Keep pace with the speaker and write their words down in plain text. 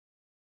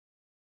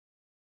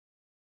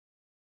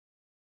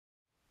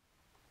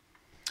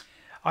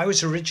I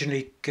was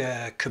originally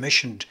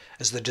commissioned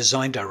as the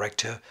design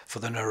director for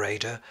the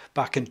Neraida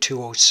back in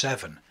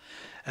 2007.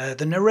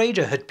 The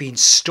Neraida had been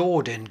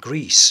stored in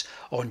Greece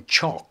on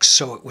chocks,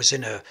 so it was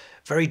in a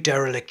very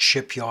derelict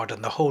shipyard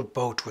and the whole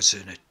boat was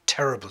in a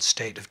terrible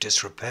state of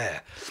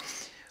disrepair.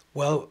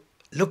 Well,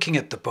 looking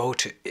at the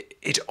boat,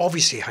 it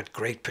obviously had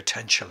great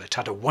potential. It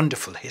had a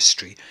wonderful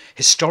history.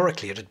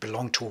 Historically, it had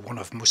belonged to one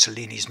of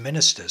Mussolini's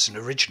ministers and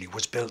originally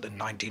was built in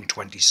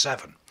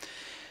 1927.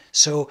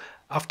 So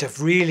after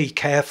really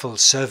careful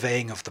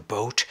surveying of the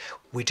boat,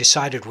 we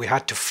decided we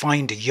had to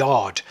find a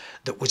yard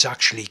that was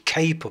actually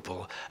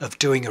capable of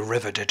doing a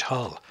riveted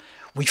hull.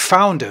 We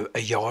found a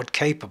yard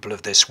capable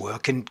of this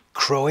work in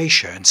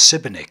Croatia and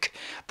Sibenick,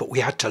 but we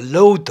had to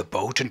load the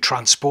boat and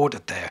transport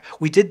it there.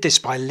 We did this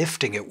by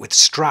lifting it with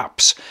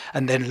straps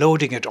and then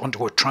loading it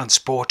onto a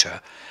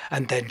transporter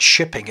and then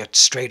shipping it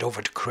straight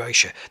over to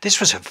Croatia. This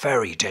was a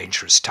very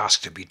dangerous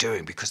task to be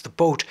doing because the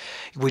boat,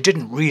 we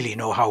didn't really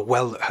know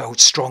how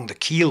strong the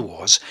keel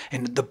was,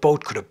 and the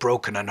boat could have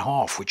broken in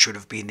half, which would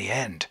have been the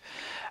end.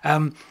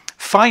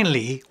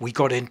 Finally, we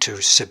got into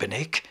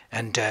Sibenick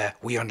and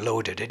we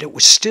unloaded it.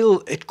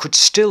 It could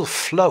still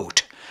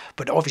float,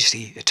 but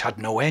obviously it had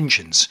no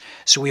engines.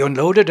 So we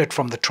unloaded it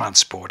from the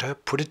transporter,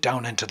 put it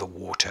down into the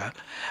water,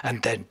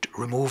 and then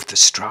removed the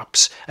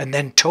straps, and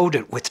then towed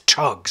it with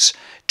tugs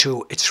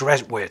to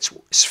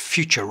its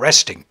future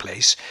resting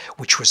place,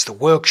 which was the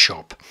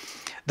workshop.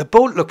 The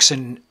boat looks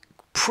in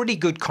pretty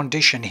good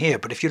condition here,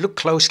 but if you look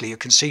closely you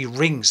can see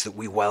rings that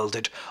we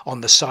welded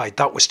on the side.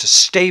 That was to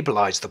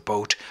stabilize the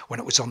boat when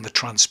it was on the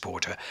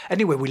transporter.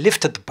 Anyway, we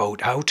lifted the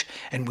boat out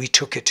and we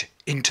took it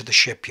into the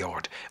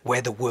shipyard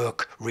where the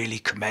work really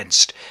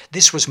commenced.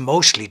 This was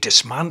mostly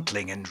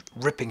dismantling and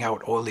ripping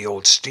out all the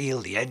old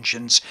steel, the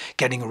engines,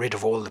 getting rid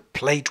of all the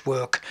plate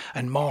work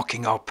and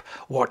marking up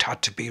what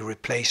had to be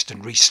replaced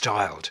and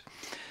restyled.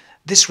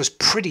 This was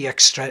pretty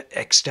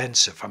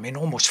extensive. I mean,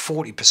 almost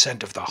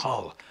 40% of the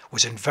hull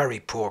was in very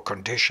poor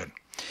condition.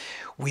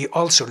 We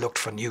also looked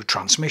for new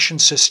transmission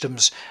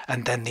systems,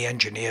 and then the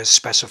engineers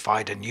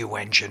specified a new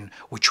engine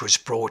which was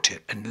brought in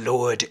and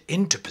lowered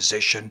into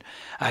position,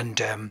 and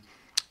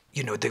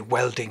the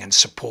welding and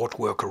support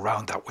work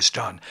around that was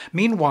done.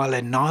 Meanwhile,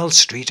 in Nile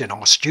Street in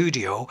our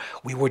studio,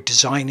 we were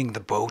designing the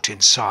boat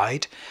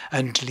inside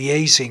and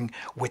liaising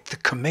with the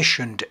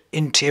commissioned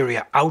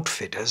interior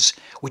outfitters,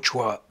 which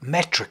were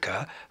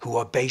Metrica, who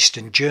are based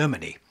in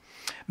Germany.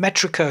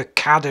 Metrica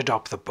CAD'd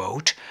up the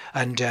boat,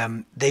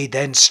 and they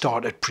then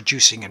started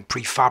producing and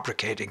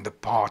prefabricating the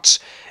parts,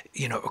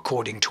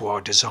 according to our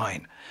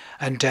design.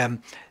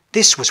 And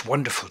this was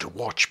wonderful to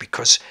watch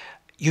because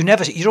you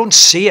don't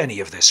see any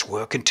of this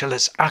work until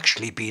it's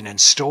actually been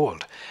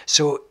installed.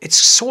 So it's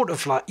sort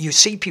of like you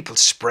see people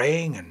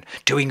spraying and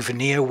doing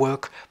veneer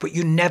work, but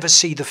you never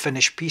see the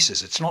finished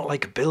pieces. It's not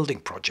like a building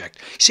project.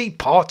 You see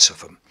parts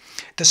of them.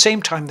 At the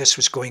same time this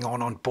was going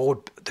on board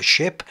the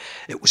ship,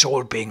 it was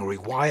all being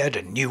rewired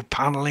and new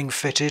panelling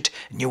fitted,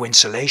 new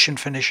insulation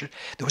finished.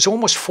 There was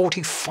almost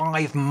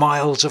 45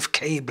 miles of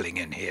cabling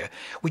in here,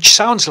 which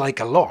sounds like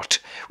a lot.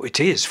 It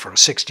is for a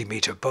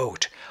 60-metre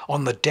boat.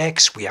 On the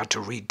decks, we had to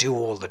redo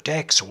all the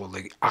decks, all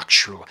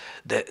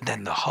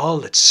then the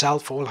hull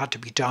itself all had to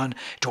be done.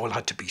 It all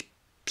had to be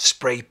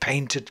spray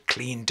painted,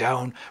 cleaned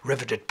down,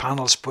 riveted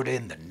panels put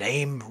in, the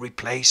name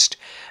replaced,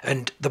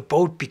 and the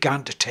boat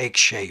began to take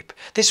shape.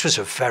 This was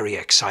a very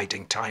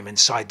exciting time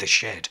inside the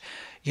shed.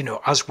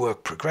 As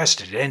work progressed,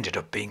 it ended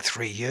up being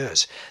 3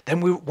 years. Then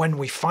when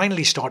we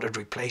finally started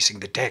replacing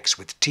the decks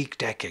with teak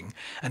decking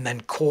and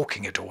then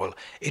caulking it all,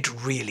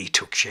 it really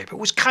took shape. It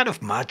was kind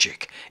of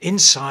magic.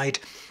 Inside,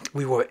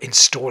 we were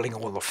installing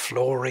all the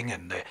flooring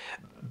and the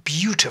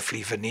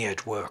beautifully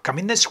veneered work. I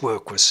mean, this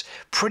work was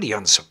pretty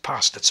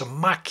unsurpassed. It's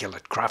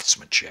immaculate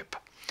craftsmanship.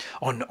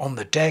 On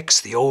the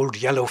decks, the old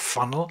yellow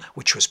funnel,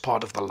 which was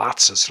part of the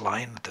Latsis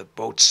line the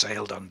boat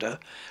sailed under,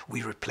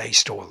 we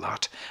replaced all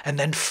that. And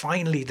then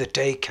finally the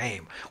day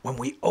came when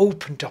we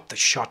opened up the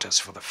shutters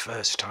for the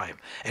first time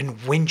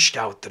and winched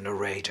out the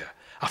Neraida.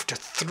 After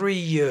 3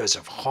 years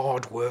of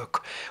hard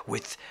work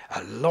with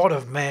a lot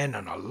of men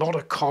and a lot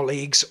of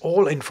colleagues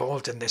all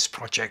involved in this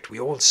project, we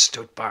all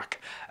stood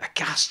back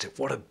aghast at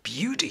what a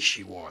beauty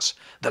she was.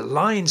 The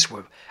lines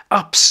were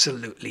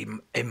absolutely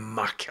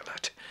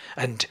immaculate,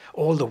 and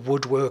all the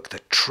woodwork,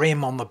 the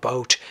trim on the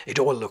boat, it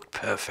all looked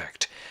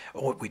perfect.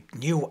 With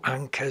new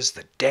anchors,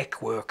 the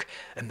deck work,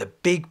 and the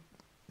big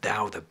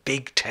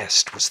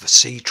test was the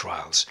sea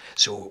trials.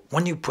 So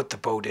when you put the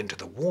boat into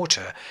the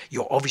water,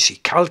 you're obviously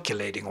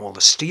calculating all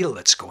the steel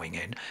that's going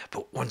in,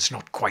 but one's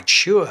not quite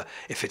sure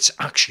if it's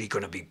actually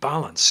going to be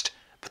balanced.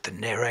 But the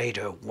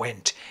Neraida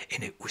went,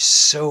 and it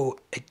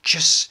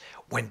just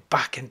went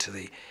back into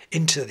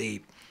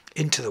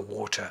the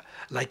water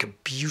like a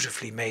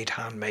beautifully made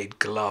handmade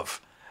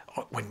glove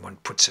when one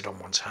puts it on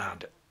one's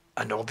hand.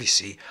 And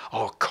obviously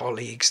our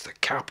colleagues, the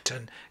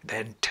captain,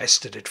 then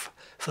tested it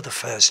for the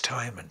first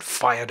time and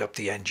fired up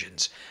the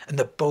engines, and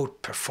the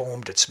boat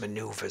performed its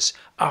manoeuvres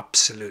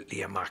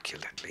absolutely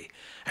immaculately.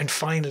 And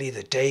finally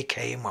the day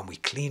came when we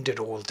cleaned it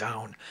all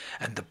down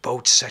and the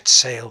boat set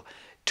sail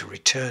to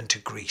return to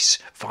Greece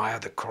via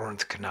the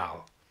Corinth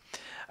Canal.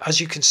 As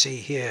you can see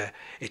here,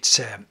 it's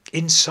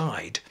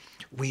inside.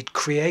 We'd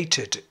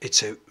created,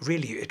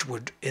 it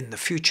would, in the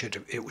future,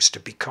 it was to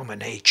become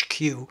an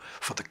HQ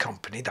for the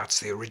company. That's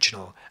the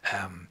original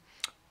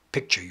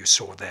picture you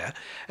saw there.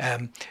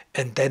 And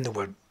then there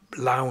were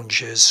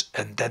lounges,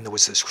 and then there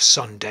was this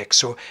sun deck.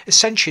 So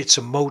essentially it's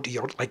a motor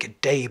yacht, like a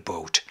day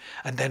boat.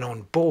 And then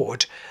on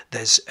board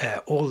there's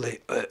all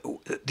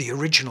the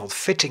original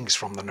fittings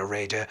from the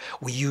Neraida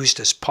we used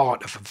as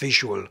part of a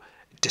visual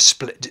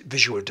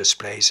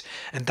displays,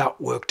 and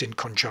that worked in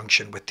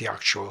conjunction with the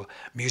actual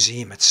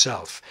museum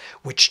itself,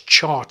 which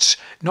charts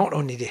not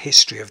only the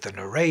history of the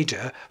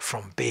Neraida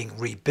from being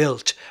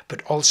rebuilt,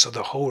 but also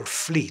the whole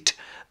fleet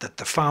that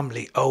the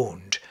family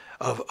owned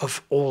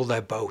of all their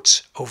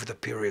boats over the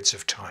periods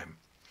of time.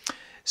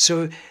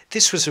 So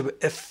this was a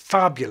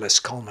fabulous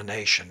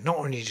culmination, not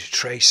only to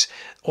trace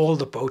all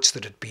the boats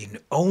that had been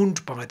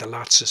owned by the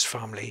Latsis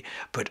family,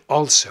 but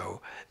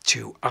also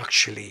to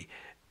actually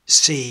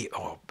see,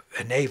 or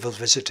enable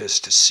visitors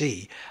to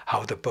see,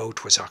 how the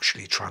boat was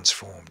actually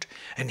transformed.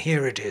 And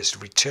here it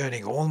is,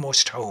 returning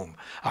almost home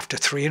after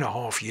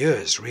 3.5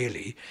 years,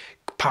 really,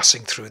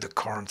 passing through the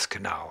Corinth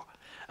Canal,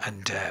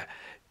 and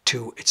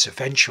to its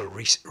eventual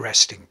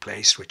resting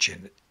place, which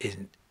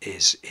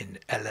is in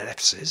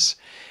Elefsis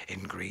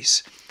in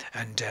Greece.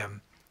 And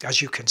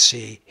as you can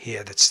see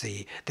here, this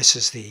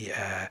is the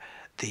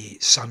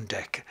sun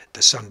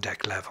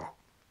deck level.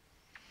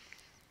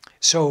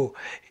 So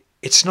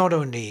it's not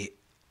only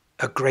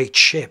a great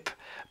ship,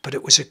 but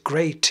it was a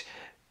great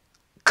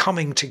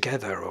coming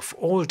together of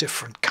all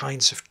different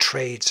kinds of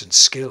trades and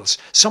skills,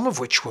 some of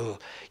which will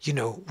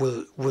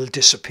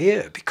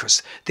disappear,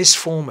 because this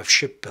form of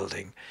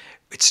shipbuilding,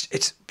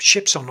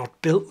 ships are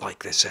not built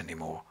like this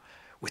anymore,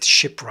 with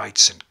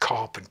shipwrights and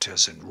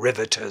carpenters and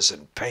riveters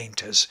and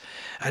painters,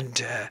 and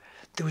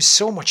there was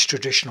so much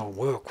traditional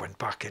work went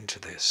back into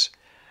this,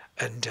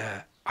 and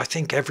I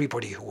think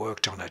everybody who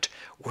worked on it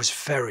was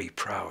very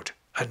proud,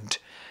 and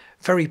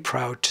very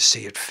proud to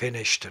see it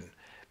finished and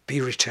be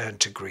returned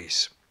to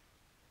Greece.